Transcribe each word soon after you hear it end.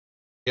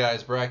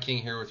Guys, Brad King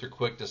here with your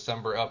quick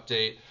December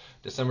update.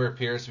 December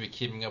appears to be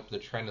keeping up with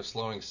the trend of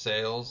slowing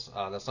sales.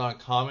 That's not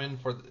uncommon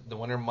for the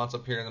winter months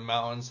up here in the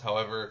mountains.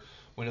 However,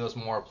 we know there's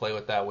more at play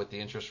with that with the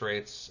interest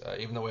rates.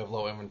 Even though we have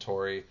low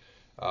inventory,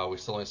 we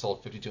still only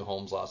sold 52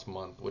 homes last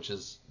month, which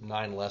is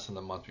 9 less than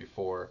the month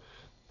before.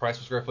 Price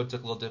per square foot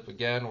took a little dip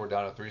again. We're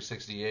down at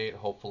 368.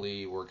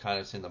 Hopefully, we're kind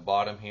of seeing the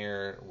bottom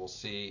here. We'll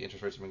see.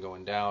 Interest rates have been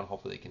going down.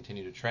 Hopefully, they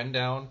continue to trend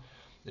down.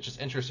 It's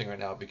just interesting right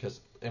now because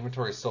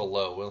inventory is so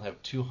low. We only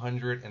have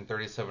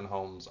 237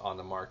 homes on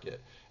the market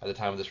at the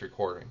time of this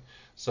recording.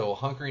 So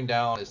hunkering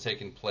down is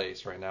taking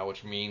place right now,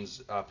 which means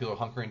people are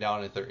hunkering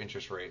down at their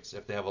interest rates.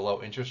 If they have a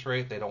low interest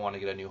rate, they don't want to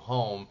get a new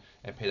home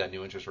and pay that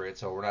new interest rate.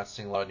 So we're not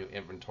seeing a lot of new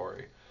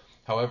inventory.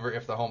 However,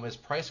 if the home is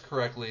priced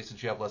correctly,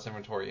 since you have less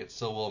inventory, it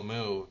still will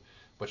move,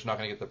 but you're not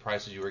going to get the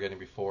prices you were getting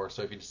before.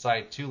 So if you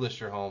decide to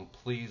list your home,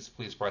 please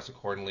price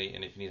accordingly.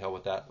 And if you need help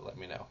with that, let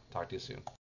me know. Talk to you soon.